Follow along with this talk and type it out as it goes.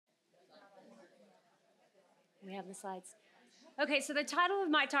We have the slides. Okay, so the title of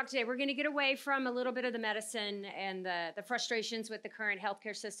my talk today, we're going to get away from a little bit of the medicine and the frustrations with the current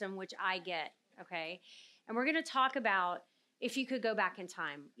healthcare system, which I get, okay? And we're going to talk about if you could go back in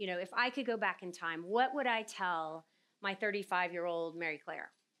time. You know, if I could go back in time, what would I tell my 35-year-old Mary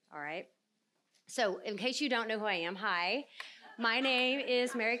Claire, all right? So in case you don't know who I am, hi. My name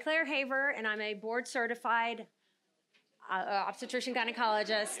is Mary Claire Haver, and I'm a board-certified obstetrician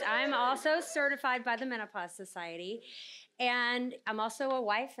gynecologist. I'm also certified by the Menopause Society. And I'm also a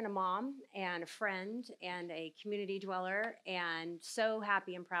wife and a mom and a friend and a community dweller, and so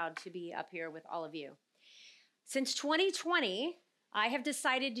happy and proud to be up here with all of you. Since 2020, I have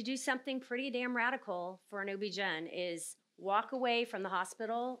decided to do something pretty damn radical for an OB-GYN, is walk away from the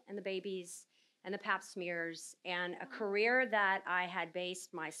hospital and the babies and the pap smears and a career that I had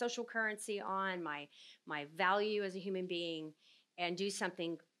based my social currency on, my value as a human being, and do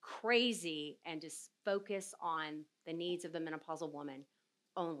something crazy and just focus on the needs of the menopausal woman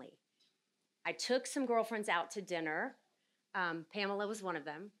only. I took some girlfriends out to dinner. Pamela was one of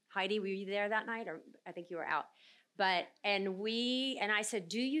them. Heidi, were you there that night? Or I think you were out. And I said,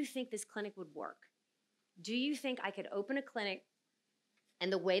 do you think this clinic would work? Do you think I could open a clinic,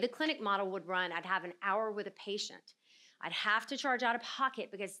 and the way the clinic model would run, I'd have an hour with a patient. I'd have to charge out of pocket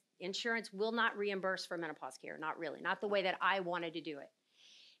because insurance will not reimburse for menopause care, not really, not the way that I wanted to do it.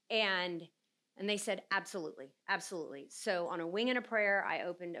 And they said, absolutely, absolutely. So on a wing and a prayer, I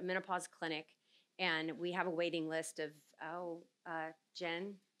opened a menopause clinic, and we have a waiting list of,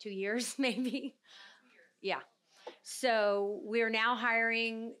 Jen, 2 years maybe? Yeah. So we're now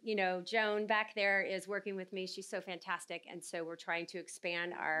hiring, Joan back there is working with me. She's so fantastic. And so we're trying to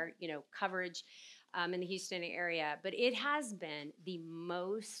expand our, coverage in the Houston area. But it has been the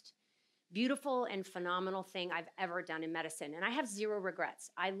most beautiful and phenomenal thing I've ever done in medicine. And I have zero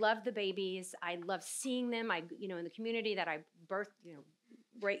regrets. I love the babies. I love seeing them, in the community that I birthed,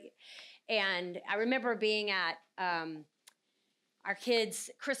 right. And I remember being at our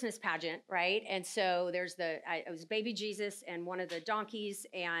kids' Christmas pageant, right? And so it was baby Jesus and one of the donkeys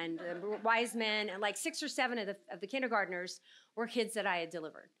and the wise men, and like 6 or 7 of the kindergartners were kids that I had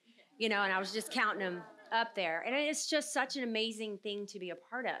delivered, and I was just counting them up there. And it's just such an amazing thing to be a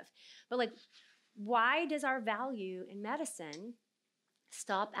part of. But why does our value in medicine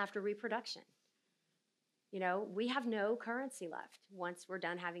stop after reproduction? We have no currency left once we're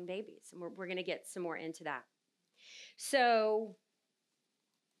done having babies. And we're going to get some more into that. So,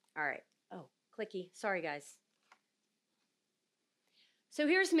 all right. Oh, clicky. Sorry, guys. So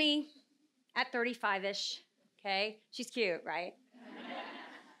here's me at 35-ish, okay? She's cute, right?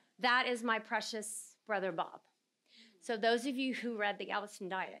 That is my precious brother, Bob. So those of you who read the Galveston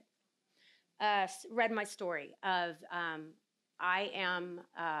Diet read my story of I am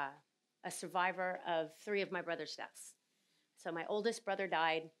a survivor of 3 of my brother's deaths. So my oldest brother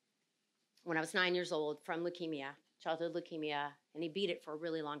died when I was 9 years old from leukemia, childhood leukemia, and he beat it for a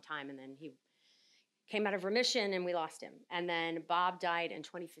really long time, and then he came out of remission and we lost him. And then Bob died in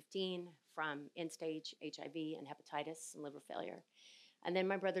 2015 from end-stage HIV and hepatitis and liver failure. And then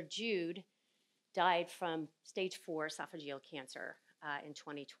my brother Jude died from stage 4 esophageal cancer in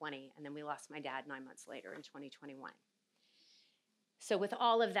 2020, and then we lost my dad 9 months later in 2021. So with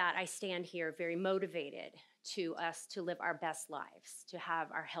all of that, I stand here very motivated to us to live our best lives, to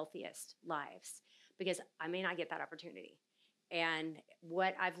have our healthiest lives, because I may not get that opportunity. And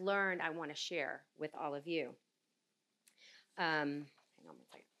what I've learned, I want to share with all of you. Hang on one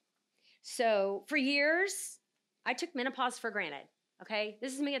second. So for years, I took menopause for granted, okay?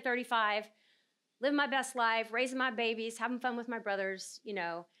 This is me at 35, living my best life, raising my babies, having fun with my brothers,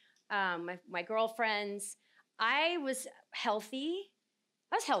 my girlfriends. I was healthy.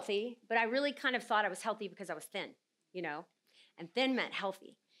 But I really kind of thought I was healthy because I was thin, and thin meant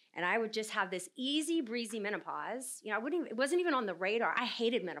healthy. And I would just have this easy breezy menopause. It wasn't even on the radar. I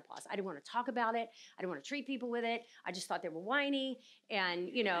hated menopause. I didn't want to talk about it. I didn't want to treat people with it. I just thought they were whiny. And,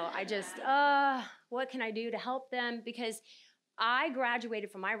 I just, what can I do to help them? Because I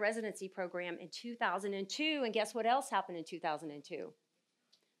graduated from my residency program in 2002. And guess what else happened in 2002?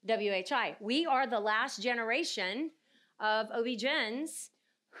 WHI. We are the last generation of OB-GYNs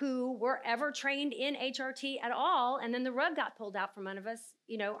who were ever trained in HRT at all, and then the rug got pulled out from under us,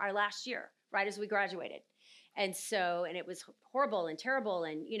 our last year, right as we graduated. And it was horrible and terrible,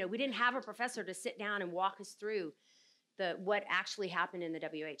 and, we didn't have a professor to sit down and walk us through what actually happened in the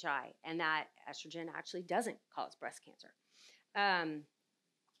WHI, and that estrogen actually doesn't cause breast cancer.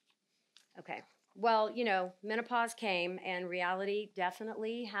 Okay. Well, menopause came, and reality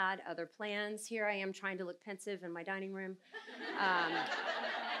definitely had other plans. Here I am trying to look pensive in my dining room.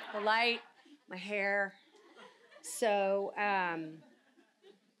 The light, my hair, So,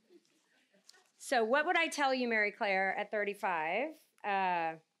 so what would I tell you, Mary Claire, at 35?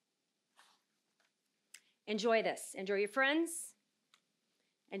 Enjoy this. Enjoy your friends.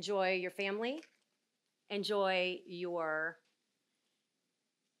 Enjoy your family. Enjoy your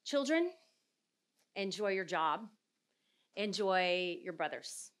children. Enjoy your job. Enjoy your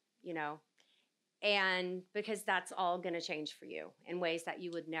brothers, you know. And because that's all going to change for you in ways that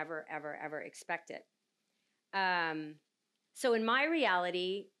you would never, ever, ever expect it. So in my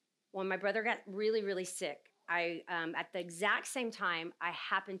reality, when my brother got really, really sick, at the exact same time, I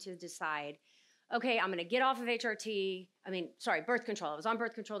happened to decide, okay, I'm going to get off of birth control. I was on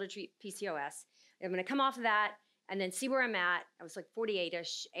birth control to treat PCOS. I'm going to come off of that and then see where I'm at. I was like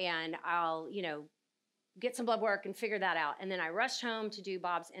 48-ish, and I'll, get some blood work and figure that out. And then I rushed home to do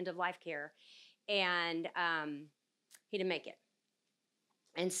Bob's end of life care, and he didn't make it.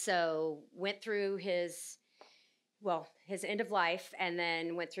 And so went through his end of life, and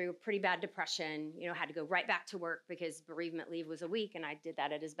then went through a pretty bad depression, had to go right back to work because bereavement leave was a week, and I did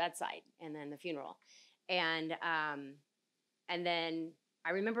that at his bedside, and then the funeral. And then I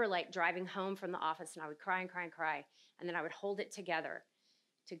remember like driving home from the office, and I would cry and cry and cry, and then I would hold it together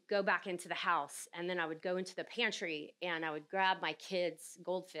to go back into the house, and then I would go into the pantry, and I would grab my kids'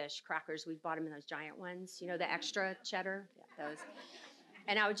 goldfish crackers. We bought them in those giant ones, the extra cheddar, those.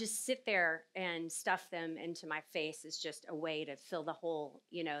 And I would just sit there and stuff them into my face as just a way to fill the hole,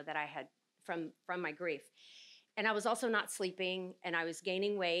 that I had from my grief. And I was also not sleeping, and I was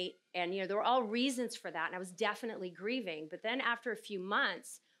gaining weight, and there were all reasons for that, and I was definitely grieving. But then after a few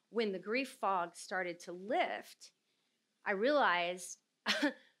months, when the grief fog started to lift, I realized,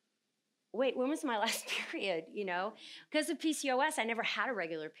 wait, when was my last period? Because of PCOS, I never had a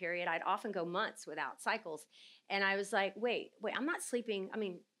regular period. I'd often go months without cycles. And I was like, wait, I'm not sleeping. I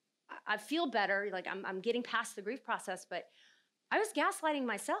mean, I feel better. Like I'm getting past the grief process, but I was gaslighting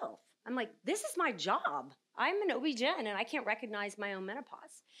myself. I'm like, this is my job. I'm an OB-GYN, and I can't recognize my own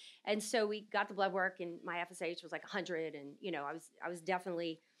menopause. And so we got the blood work, and my FSH was like 100. And, I was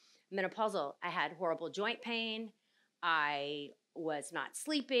definitely menopausal. I had horrible joint pain. I was not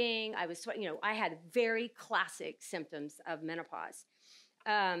sleeping. I was, I had very classic symptoms of menopause.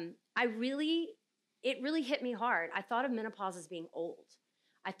 It really hit me hard. I thought of menopause as being old.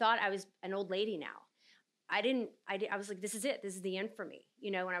 I thought I was an old lady now. I was like, this is it. This is the end for me,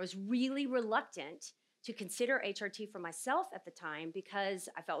 and I was really reluctant to consider HRT for myself at the time because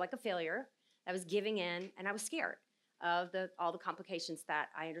I felt like a failure. I was giving in, and I was scared of all the complications that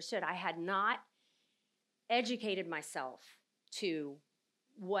I understood. I had not educated myself to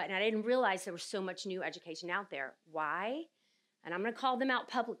and I didn't realize there was so much new education out there. Why? And I'm going to call them out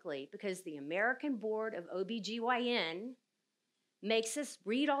publicly because the American Board of OBGYN makes us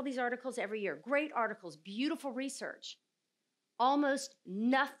read all these articles every year. Great articles, beautiful research. Almost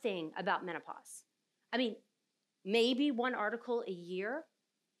nothing about menopause. I mean, maybe one article a year.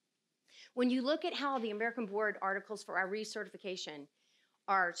 When you look at how the American Board articles for our recertification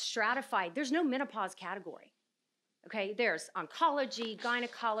are stratified, there's no menopause category. Okay, there's oncology,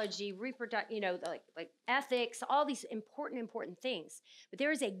 gynecology, reproductive, like ethics, all these important things. But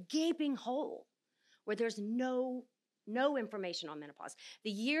there is a gaping hole where there's no information on menopause.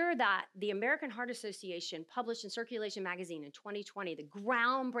 The year that the American Heart Association published in Circulation Magazine in 2020, the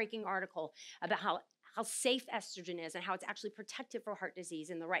groundbreaking article about how safe estrogen is and how it's actually protective for heart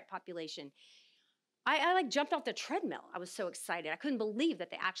disease in the right population, I like jumped off the treadmill. I was so excited. I couldn't believe that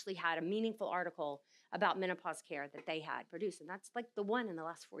they actually had a meaningful article about menopause care that they had produced. And that's like the one in the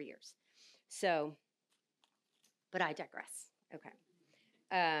last 4 years. So, but I digress. Okay.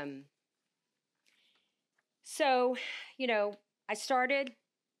 So, I started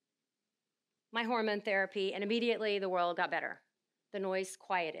my hormone therapy, and immediately the world got better. The noise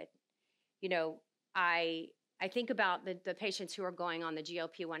quieted. I think about the patients who are going on the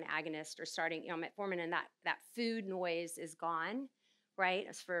GLP-1 agonist or starting, metformin, and that food noise is gone, right?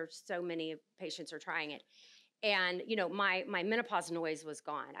 As for so many patients are trying it. And, my menopause noise was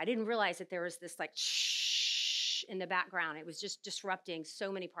gone. I didn't realize that there was this like shh in the background. It was just disrupting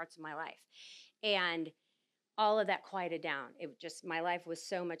so many parts of my life. And all of that quieted down. My life was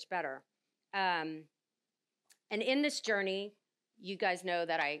so much better. And in this journey, you guys know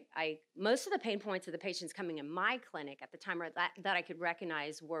that I most of the pain points of the patients coming in my clinic at the time that I could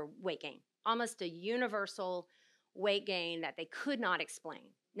recognize were weight gain, almost a universal weight gain that they could not explain.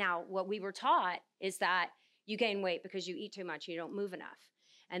 Now, what we were taught is that you gain weight because you eat too much, you don't move enough.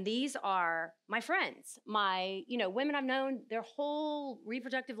 And these are my friends, my, women I've known their whole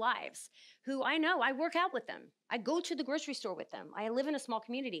reproductive lives, who I know, I work out with them. I go to the grocery store with them. I live in a small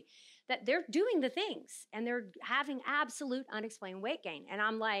community that they're doing the things and they're having absolute unexplained weight gain. And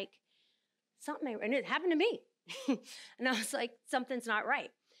I'm like, and it happened to me. And I was like, something's not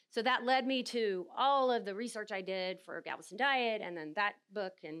right. So that led me to all of the research I did for Galveston Diet and then that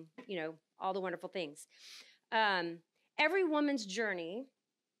book and, all the wonderful things. Every woman's journey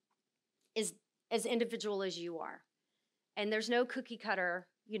is as individual as you are. And there's no cookie cutter,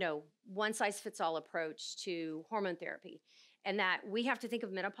 one size fits all approach to hormone therapy. And that we have to think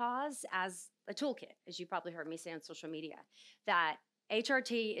of menopause as a toolkit, as you probably heard me say on social media, that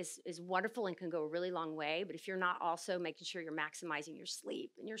HRT is wonderful and can go a really long way, but if you're not also making sure you're maximizing your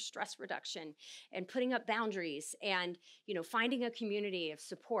sleep and your stress reduction and putting up boundaries and, finding a community of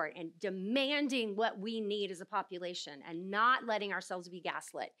support and demanding what we need as a population and not letting ourselves be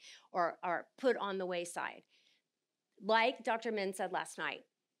gaslit or put on the wayside. Like Dr. Min said last night,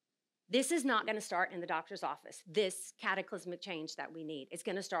 this is not going to start in the doctor's office. This cataclysmic change that we need is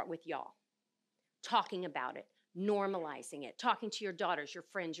going to start with y'all talking about it, normalizing it, talking to your daughters, your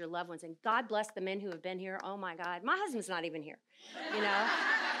friends, your loved ones. And God bless the men who have been here. Oh my God, my husband's not even here,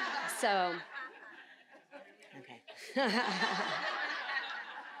 So, okay.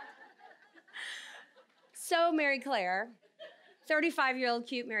 So Mary Claire, 35-year-old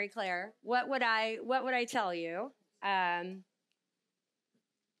cute Mary Claire, what would I tell you?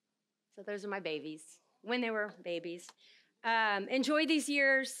 So those are my babies, when they were babies. Enjoy these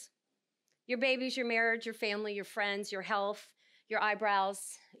years. Your babies, your marriage, your family, your friends, your health, your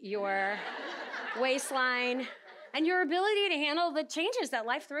eyebrows, your waistline, and your ability to handle the changes that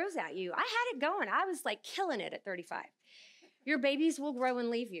life throws at you. I had it going. I was like killing it at 35. Your babies will grow and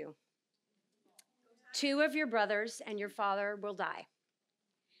leave you. 2 of your brothers and your father will die.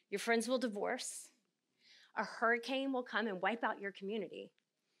 Your friends will divorce. A hurricane will come and wipe out your community.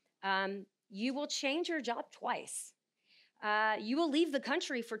 You will change your job twice. You will leave the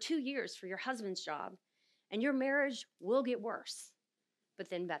country for 2 years for your husband's job, and your marriage will get worse, but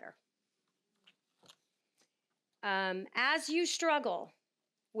then better. As you struggle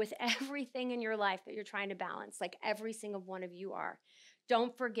with everything in your life that you're trying to balance, like every single one of you are,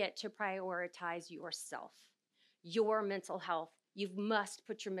 don't forget to prioritize yourself, your mental health. You must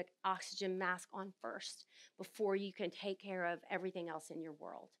put your oxygen mask on first before you can take care of everything else in your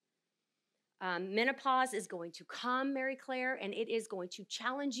world. Menopause is going to come, Mary Claire, and it is going to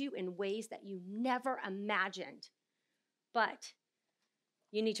challenge you in ways that you never imagined. But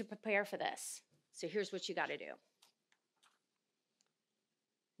you need to prepare for this. So here's what you got to do.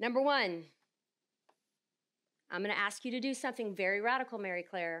 Number 1, I'm going to ask you to do something very radical, Mary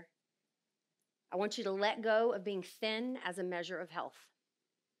Claire. I want you to let go of being thin as a measure of health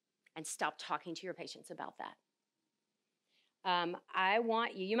and stop talking to your patients about that. I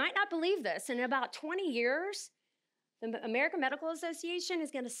want you might not believe this, in about 20 years, the American Medical Association is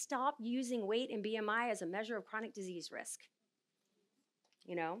going to stop using weight and BMI as a measure of chronic disease risk.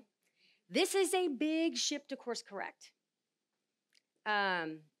 This is a big ship to course correct.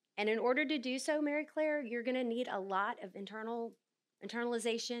 And in order to do so, Mary Claire, you're going to need a lot of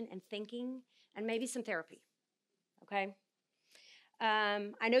internalization and thinking and maybe some therapy, okay?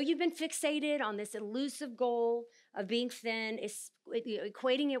 I know you've been fixated on this elusive goal of being thin,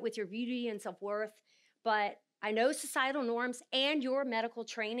 equating it with your beauty and self-worth, but I know societal norms and your medical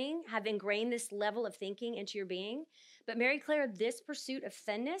training have ingrained this level of thinking into your being. But Mary Claire, this pursuit of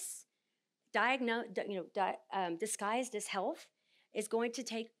thinness, disguised as health, is going to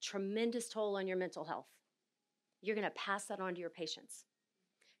take tremendous toll on your mental health. You're going to pass that on to your patients.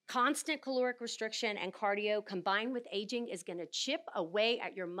 Constant caloric restriction and cardio combined with aging is going to chip away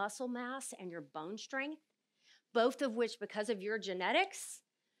at your muscle mass and your bone strength, both of which, because of your genetics,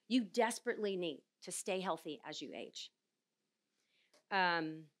 you desperately need to stay healthy as you age.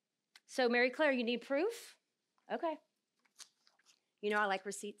 So Mary Claire, you need proof? Okay. I like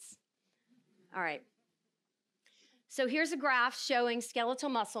receipts. All right. So here's a graph showing skeletal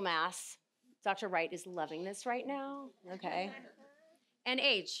muscle mass. Dr. Wright is loving this right now. Okay. And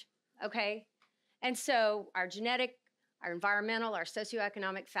age, okay? And so our genetic, our environmental, our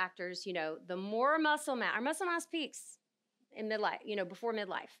socioeconomic factors, the more muscle mass, our muscle mass peaks in midlife, before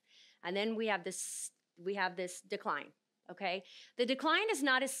midlife. And then we have this decline, okay? The decline is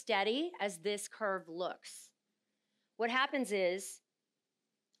not as steady as this curve looks. What happens is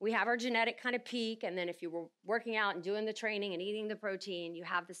we have our genetic kind of peak, and then if you were working out and doing the training and eating the protein, you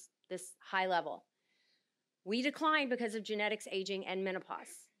have this high level. We decline because of genetics, aging, and menopause.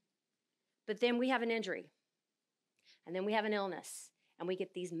 But then we have an injury, and then we have an illness, and we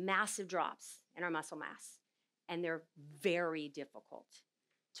get these massive drops in our muscle mass. And they're very difficult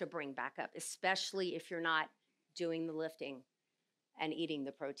to bring back up, especially if you're not doing the lifting and eating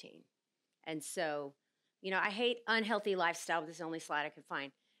the protein. And so, I hate unhealthy lifestyle. This is the only slide I could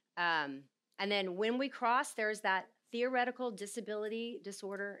find. And then when we cross, there's that theoretical disability,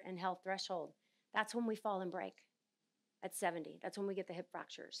 disorder, and health threshold. That's when we fall and break at 70. That's when we get the hip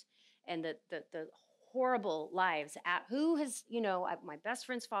fractures and the horrible lives. My best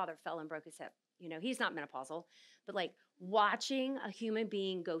friend's father fell and broke his hip. He's not menopausal, but like watching a human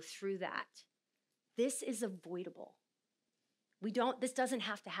being go through that, this is avoidable. This doesn't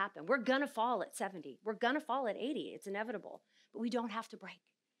have to happen. We're gonna fall at 70. We're gonna fall at 80. It's inevitable, but we don't have to break.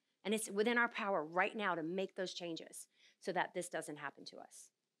 And it's within our power right now to make those changes so that this doesn't happen to us.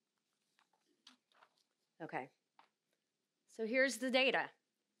 Okay. So here's the data.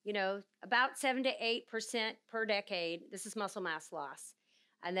 About 7 to 8% per decade. This is muscle mass loss.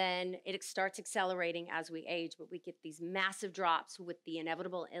 And then it starts accelerating as we age, but we get these massive drops with the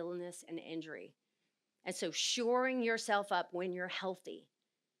inevitable illness and injury. And so shoring yourself up when you're healthy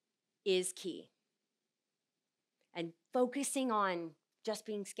is key. And focusing on just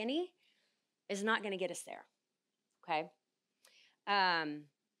being skinny is not going to get us there, okay?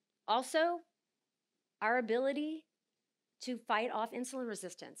 Also, our ability to fight off insulin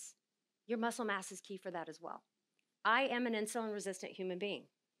resistance. Your muscle mass is key for that as well. I am an insulin-resistant human being.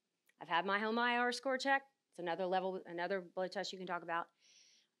 I've had my home IR score checked. It's another blood test you can talk about.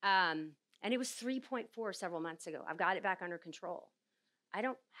 And it was 3.4 several months ago. I've got it back under control. I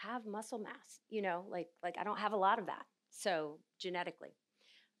don't have muscle mass, like I don't have a lot of that. So genetically.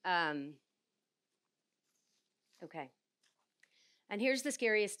 Okay. And here's the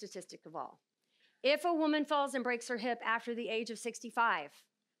scariest statistic of all. If a woman falls and breaks her hip after the age of 65,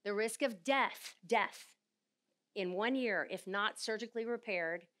 the risk of death in 1 year, if not surgically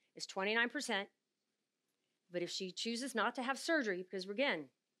repaired, is 29%. But if she chooses not to have surgery, because again,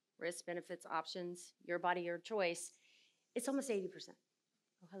 risk, benefits, options, your body, your choice, it's almost 80%.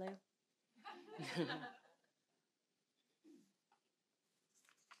 Oh, hello.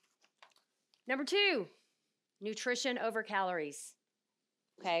 Number 2, nutrition over calories.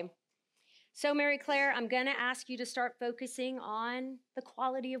 Okay. So Mary Claire, I'm going to ask you to start focusing on the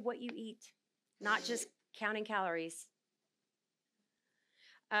quality of what you eat, not just counting calories.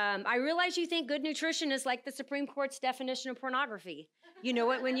 I realize you think good nutrition is like the Supreme Court's definition of pornography. You know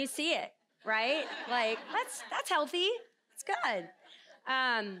it when you see it, right? Like, that's healthy. It's good.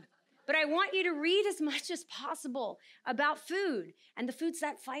 But I want you to read as much as possible about food and the foods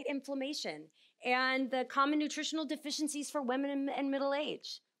that fight inflammation and the common nutritional deficiencies for women in middle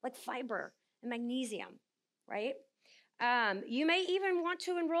age, like fiber and magnesium, right? You may even want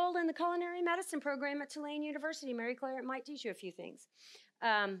to enroll in the culinary medicine program at Tulane University. Mary Claire, it might teach you a few things,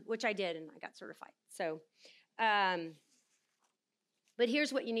 which I did, and I got certified. So, but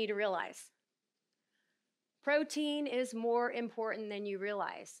here's what you need to realize. Protein is more important than you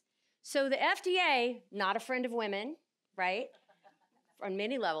realize. So the FDA, not a friend of women, right, on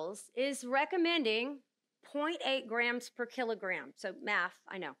many levels, is recommending 0.8 grams per kilogram. So math,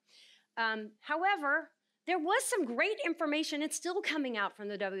 I know. However, there was some great information. It's still coming out from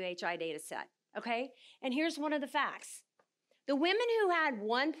the WHI data set, okay? And here's one of the facts. The women who had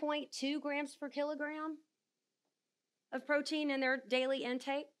 1.2 grams per kilogram of protein in their daily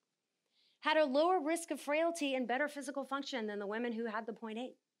intake had a lower risk of frailty and better physical function than the women who had the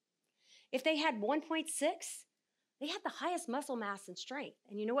 0.8. If they had 1.6, they had the highest muscle mass and strength.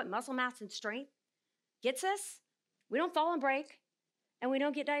 And you know what muscle mass and strength gets us? We don't fall and break, and we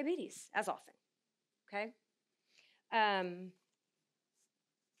don't get diabetes as often, okay? And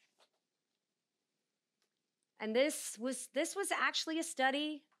this was actually a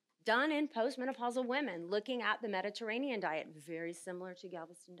study done in postmenopausal women looking at the Mediterranean diet, very similar to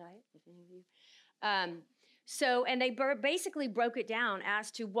Galveston diet, if any of you. And they basically broke it down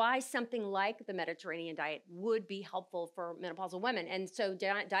as to why something like the Mediterranean diet would be helpful for menopausal women. And so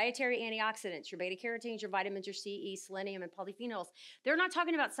dietary antioxidants, your beta carotenes, your vitamins, your C, E, selenium, and polyphenols, they're not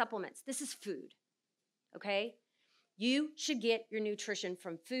talking about supplements. This is food, okay? You should get your nutrition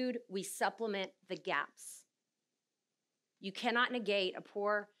from food. We supplement the gaps. You cannot negate a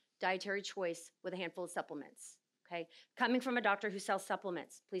poor dietary choice with a handful of supplements, okay? Coming from a doctor who sells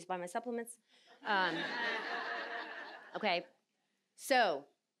supplements, please buy my supplements. Okay, so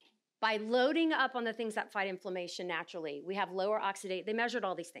by loading up on the things that fight inflammation naturally, we have lower oxidative, they measured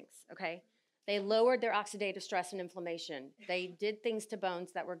all these things, okay? They lowered their oxidative stress and inflammation. They did things to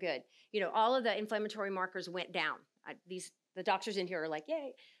bones that were good. You know, all of the inflammatory markers went down. The doctors in here are like,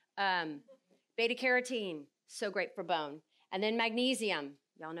 yay. Beta carotene, so great for bone. And then magnesium.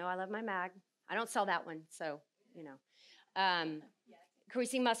 Y'all know I love my mag. I don't sell that one, so, you know.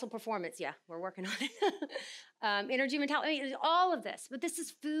 Increasing muscle performance. Yeah, we're working on it. Energy, mentality, I mean, all of this. But this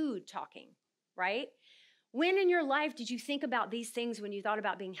is food talking, right? When in your life did you think about these things when you thought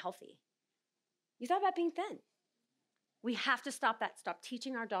about being healthy? You thought about being thin. We have to stop that. Stop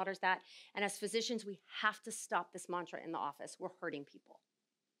teaching our daughters that. And as physicians, we have to stop this mantra in the office. We're hurting people.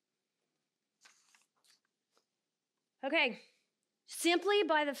 Okay. Simply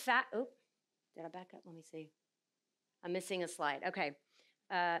by the fact, oh, did I back up? Let me see. I'm missing a slide. Okay.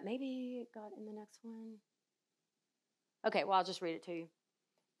 Maybe it got in the next one. Okay, well, I'll just read it to you.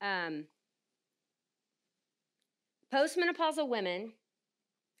 Postmenopausal women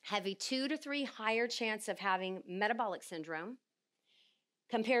have a 2 to 3 higher chance of having metabolic syndrome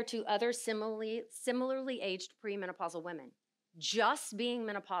compared to other similarly aged premenopausal women. Just being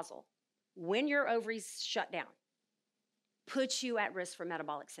menopausal, when your ovaries shut down, puts you at risk for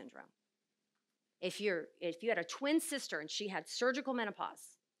metabolic syndrome. If you had a twin sister and she had surgical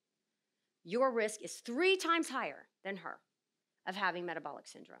menopause, your risk is 3 times higher than her of having metabolic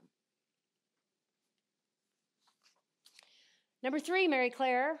syndrome. Number 3, Mary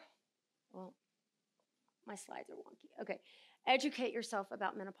Claire. Well, my slides are wonky. Okay, educate yourself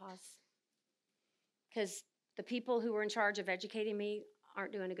about menopause, because the people who were in charge of educating me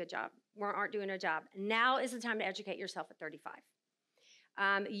aren't doing a good job. Aren't doing a job. Now is the time to educate yourself at 35.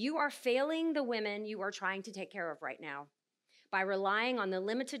 You are failing the women you are trying to take care of right now by relying on the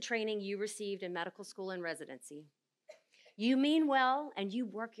limited training you received in medical school and residency. You mean well and you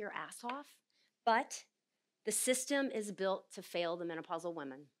work your ass off, but the system is built to fail the menopausal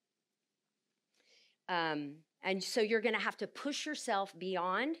women. And so you're going to have to push yourself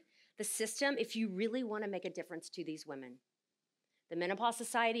beyond the system if you really want to make a difference to these women. The Menopause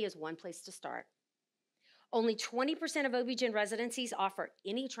Society is one place to start. Only 20% of OB-GYN residencies offer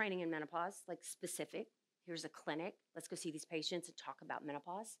any training in menopause, like specific. Here's a clinic. Let's go see these patients and talk about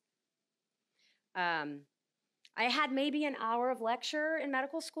menopause. I had maybe an hour of lecture in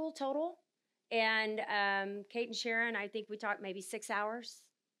medical school total. And Kate and Sharon, I think we talked maybe 6 hours,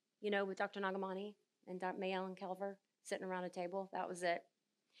 with Dr. Nagamani and Dr. Mayel and Kelver sitting around a table. That was it.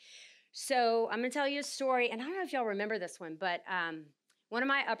 So I'm going to tell you a story. And I don't know if y'all remember this one, but one of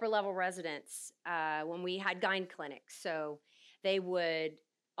my upper-level residents, when we had gyne clinics, so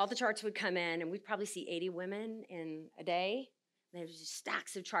all the charts would come in, and we'd probably see 80 women in a day. And there was just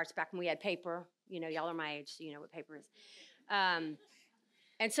stacks of charts back when we had paper. Y'all are my age, so you know what paper is.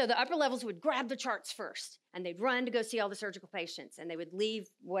 And so the upper levels would grab the charts first, and they'd run to go see all the surgical patients, and they would leave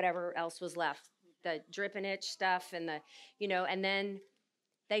whatever else was left, the drip and itch stuff, and and then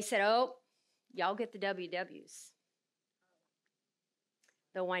they said, oh, y'all get the WWs.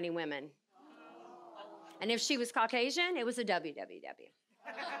 The whiny women. And if she was Caucasian, it was a WWW.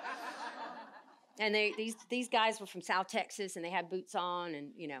 And these guys were from South Texas, and they had boots on, and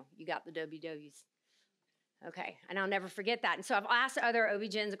you got the WWs. Okay, and I'll never forget that. And so I've asked other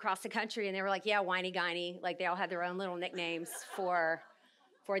OB-GYNs across the country, and they were like, yeah, whiny gyny. Like, they all had their own little nicknames for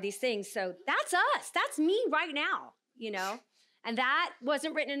these things. So that's us. That's me right now, And that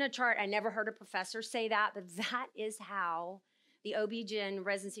wasn't written in a chart. I never heard a professor say that, but that is how the OB-GYN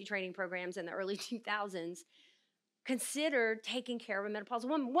residency training programs in the early 2000s considered taking care of a menopausal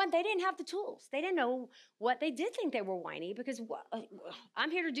woman. One, they didn't have the tools. They didn't know what they did think they were whiny, because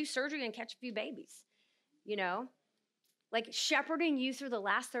I'm here to do surgery and catch a few babies. Like shepherding you through the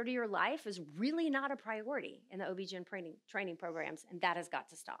last 30 of your life is really not a priority in the OB-GYN training programs, and that has got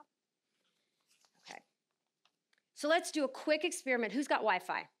to stop. Okay. So let's do a quick experiment. Who's got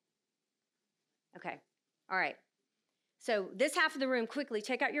Wi-Fi? Okay. All right. So this half of the room, quickly,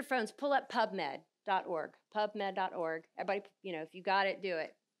 take out your phones, pull up PubMed.org. PubMed.org. Everybody, if you got it, do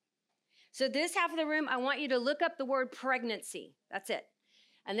it. So this half of the room, I want you to look up the word pregnancy. That's it.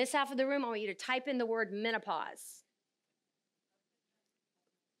 And this half of the room, I want you to type in the word menopause.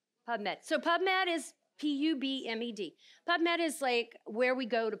 PubMed. So PubMed is P-U-B-M-E-D. PubMed is like where we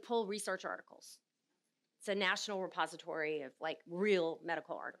go to pull research articles. It's a national repository of like real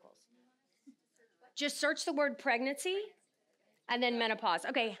medical articles. Just search the word pregnancy and then menopause.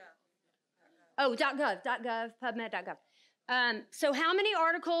 Okay. Oh, .gov, PubMed.gov. So how many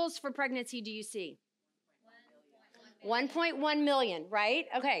articles for pregnancy do you see? 1.1 million, right?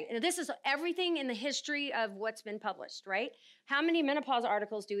 Okay, and this is everything in the history of what's been published, right? How many menopause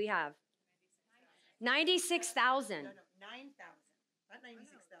articles do we have? 96,000. No, 9,000. Not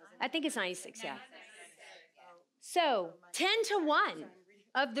 96,000. I think it's 96, yeah. So 10 to 1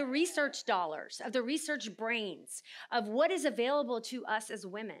 of the research dollars, of the research brains, of what is available to us as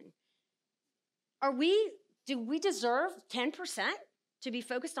women. Are we do we deserve 10% to be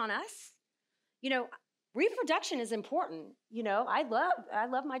focused on us? You know, reproduction is important. You know, I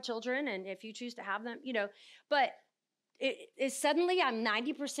love my children, and if you choose to have them, you know, but it suddenly I'm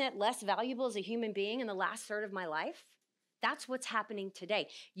 90% less valuable as a human being in the last third of my life. That's what's happening today.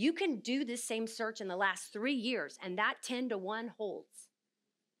 You can do this same search in the last 3 years, and that 10-to-1 holds.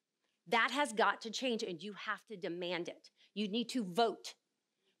 That has got to change, and you have to demand it. You need to vote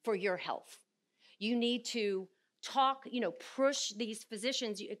for your health. You need to talk, you know, push these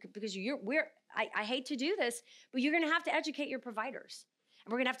physicians because I hate to do this, but you're going to have to educate your providers.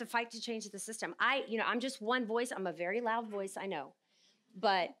 And we're going to have to fight to change the system. I'm just one voice. I'm a very loud voice, I know.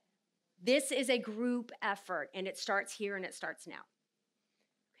 But this is a group effort, and it starts here and it starts now.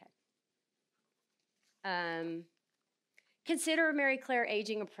 Okay. Consider, Mary Claire,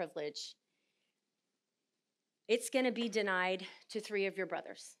 aging a privilege. It's going to be denied to 3 of your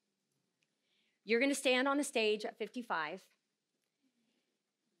brothers. You're going to stand on a stage at 55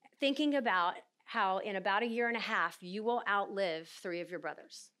 thinking about how in about a year and a half you will outlive 3 of your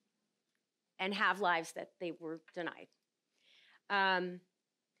brothers and have lives that they were denied.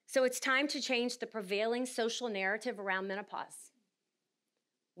 So it's time to change the prevailing social narrative around menopause.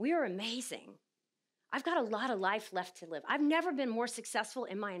 We are amazing. I've got a lot of life left to live. I've never been more successful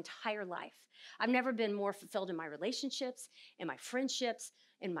in my entire life. I've never been more fulfilled in my relationships, in my friendships,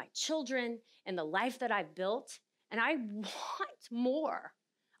 in my children, in the life that I've built. And I want more.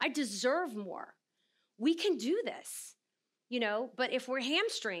 I deserve more. We can do this, you know, but if we're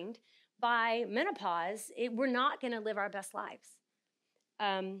hamstringed by menopause, we're not going to live our best lives.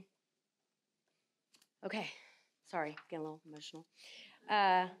 Okay, sorry, getting a little emotional.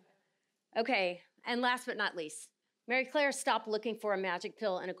 Okay, and last but not least, Mary Claire, stop looking for a magic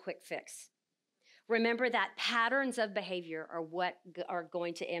pill and a quick fix. Remember that patterns of behavior are what are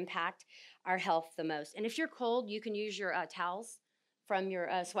going to impact our health the most. And if you're cold, you can use your towels from your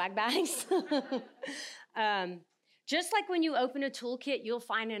swag bags. Just like when you open a toolkit, you'll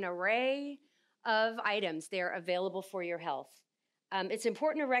find an array of items there available for your health. It's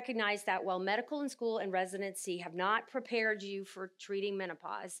important to recognize that while medical school and residency have not prepared you for treating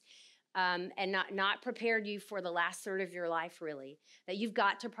menopause, and not prepared you for the last third of your life, really, that you've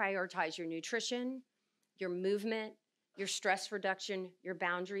got to prioritize your nutrition, your movement, your stress reduction, your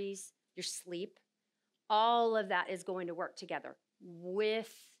boundaries, your sleep. All of that is going to work together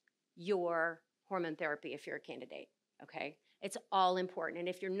with your hormone therapy if you're a candidate, okay? It's all important. And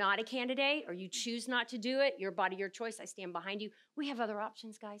if you're not a candidate or you choose not to do it, your body, your choice, I stand behind you. We have other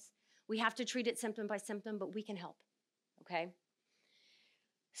options, guys. We have to treat it symptom by symptom, but we can help, okay?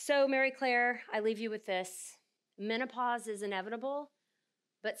 So, Mary Claire, I leave you with this. Menopause is inevitable,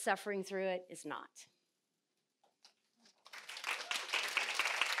 but suffering through it is not.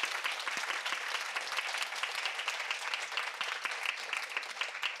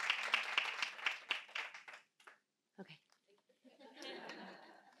 Okay.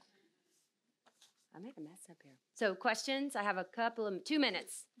 I made a mess up here. So, questions? I have a couple of 2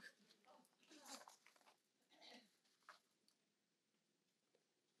 minutes.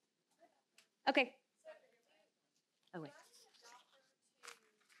 Okay. Oh, wait.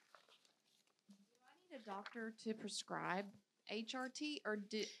 Do I need a doctor to prescribe HRT, or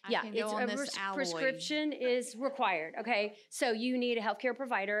I Yeah, can go on this alloy? Prescription is required, okay? So you need a healthcare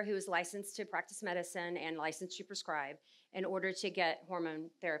provider who is licensed to practice medicine and licensed to prescribe in order to get hormone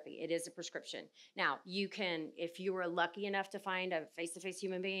therapy. It is a prescription. Now, you can, if you were lucky enough to find a face-to-face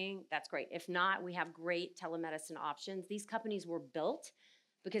human being, that's great. If not, we have great telemedicine options. These companies were built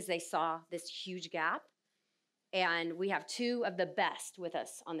because they saw this huge gap. And we have 2 of the best with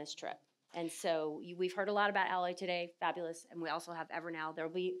us on this trip. And so we've heard a lot about Alloy today, fabulous. And we also have Evernow.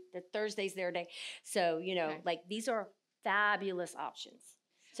 There'll be the Thursday's their day. So, you know, Okay. like these are fabulous options.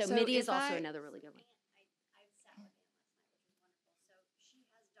 So Midi is also another really good one. I sat with Ann last night, which was wonderful. So she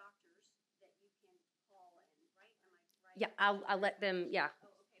has doctors that you can call in, right? Am I right? Yeah, I'll let them, yeah.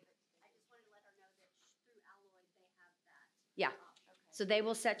 Oh, okay, but I just wanted to let her know that through Alloy, they have that. Yeah. Okay. So they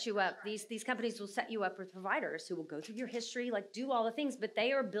will set you up. These companies will set you up with providers who will go through your history, like do all the things, but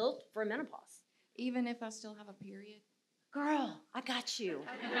they are built for menopause. Even if I still have a period? Girl, I got you.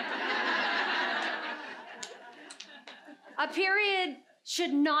 A period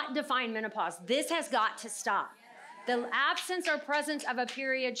should not define menopause. This has got to stop. The absence or presence of a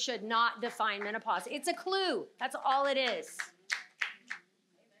period should not define menopause. It's a clue. That's all it is.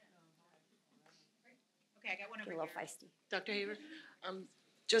 Okay, I got one over Get a here. little feisty. Dr. Haver,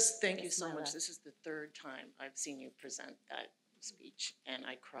 just thank you Yes, so my much. love. This is the 3rd time I've seen you present that speech, and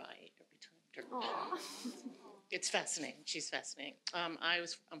I cry every time. Aw. It's fascinating. She's fascinating.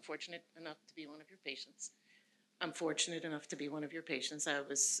 I'm fortunate enough to be one of your patients. I'm fortunate enough to be one of your patients. I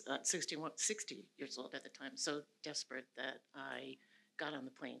was 60 years old at the time, so desperate that I got on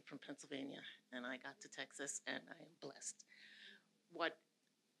the plane from Pennsylvania and I got to Texas, and I am blessed. What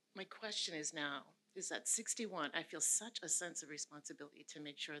my question is now is at 61, I feel such a sense of responsibility to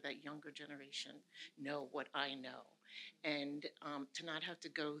make sure that younger generation know what I know, and to not have to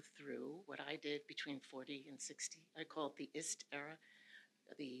go through what I did between 40 and 60. I call it the IST era.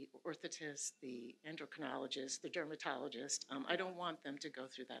 The orthotist, the endocrinologist, the dermatologist. I don't want them to go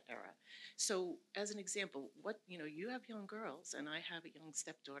through that era. So as an example, you have young girls, and I have a young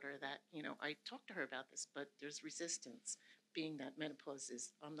stepdaughter that, I talk to her about this, but there's resistance, being that menopause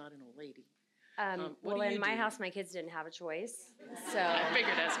is, I'm not an old lady. Well, in my house, my kids didn't have a choice. So I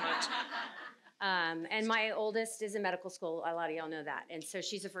figured as much. And my oldest is in medical school. A lot of y'all know that. And so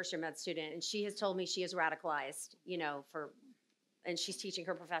she's a first-year med student, and she has told me she is radicalized, and she's teaching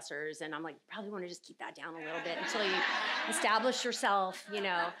her professors, and I'm like, probably want to just keep that down a little bit until you establish yourself,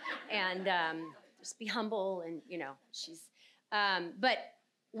 and just be humble, and but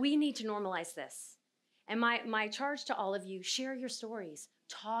we need to normalize this. And my charge to all of you: share your stories,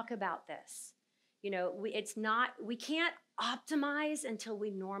 talk about this. We can't optimize until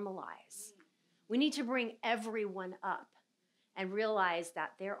we normalize. We need to bring everyone up and realize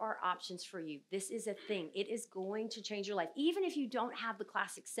that there are options for you. This is a thing. It is going to change your life, even if you don't have the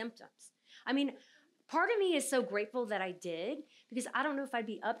classic symptoms. I mean, part of me is so grateful that I did, because I don't know if I'd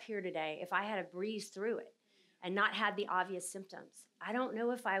be up here today if I had to breeze through it and not had the obvious symptoms. I don't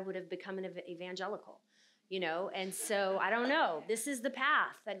know if I would have become an evangelical, and so I don't know. This is the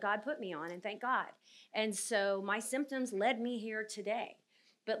path that God put me on, and thank God. And so my symptoms led me here today.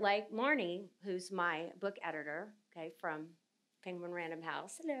 But like Marnie, who's my book editor, from Penguin Random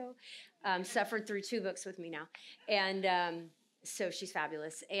House, hello, suffered through 2 books with me now. And so she's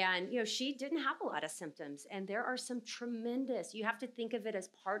fabulous. And, she didn't have a lot of symptoms. And there are some tremendous, you have to think of it as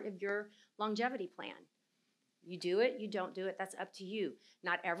part of your longevity plan. You do it, you don't do it, that's up to you.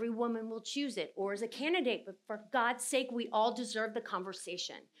 Not every woman will choose it or is a candidate, but for God's sake, we all deserve the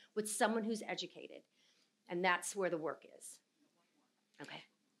conversation with someone who's educated. And that's where the work is. Okay.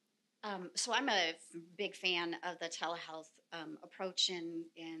 So I'm a big fan of the telehealth approach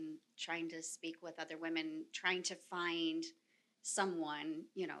in trying to speak with other women, trying to find someone,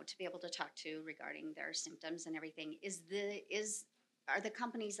 to be able to talk to regarding their symptoms and everything. Are the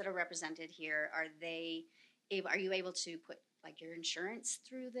companies that are represented here, are you able to put like your insurance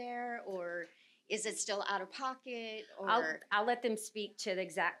through there, or is it still out of pocket? Or I'll let them speak to the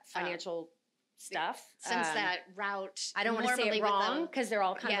exact financial stuff. Since that route, I don't want to say it wrong, because they're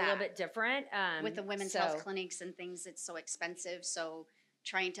all kind of a little bit different. With the women's health clinics and things, it's so expensive. So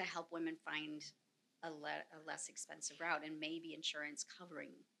trying to help women find a less expensive route, and maybe insurance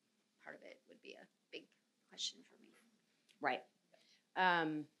covering part of it, would be a big question for me. Right.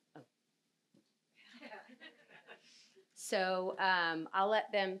 So I'll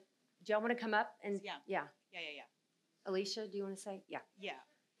let them. Do y'all want to come up and Yeah. Alicia, do you want to say? Yeah. Yeah.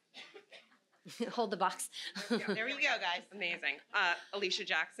 Hold the box. There you go, guys. Amazing. Alicia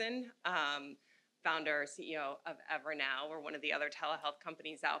Jackson, founder, CEO of EverNow. We're one of the other telehealth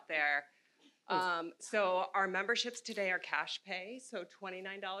companies out there. So our memberships today are cash pay, so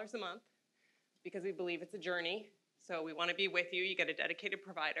 $29 a month, because we believe it's a journey. So we want to be with you. You get a dedicated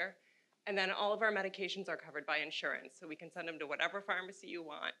provider. And then all of our medications are covered by insurance. So we can send them to whatever pharmacy you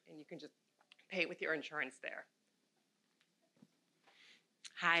want, and you can just pay with your insurance there.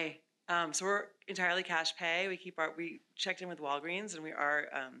 Hi. So we're entirely cash pay. We checked in with Walgreens, and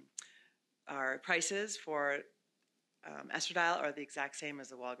our prices for estradiol are the exact same as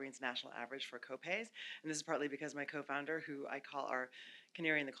the Walgreens national average for copays. And this is partly because my co-founder, who I call our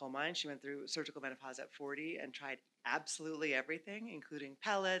canary in the coal mine, she went through surgical menopause at 40 and tried absolutely everything, including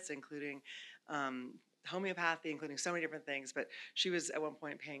pellets, including homeopathy, including so many different things. But she was at one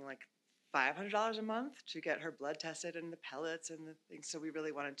point paying like $500 a month to get her blood tested and the pellets and the things. So we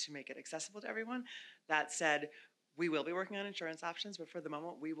really wanted to make it accessible to everyone. That said, we will be working on insurance options, but for the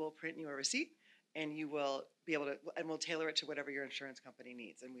moment, we will print you a receipt, and you will be able to, and we'll tailor it to whatever your insurance company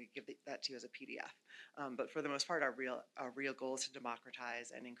needs, and we give that to you as a PDF. But for the most part, our real goal is to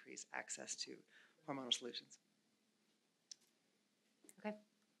democratize and increase access to hormonal solutions. Okay.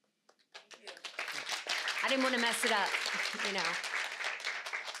 I didn't want to mess it up,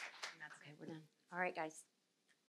 Okay, we're done. All right, guys.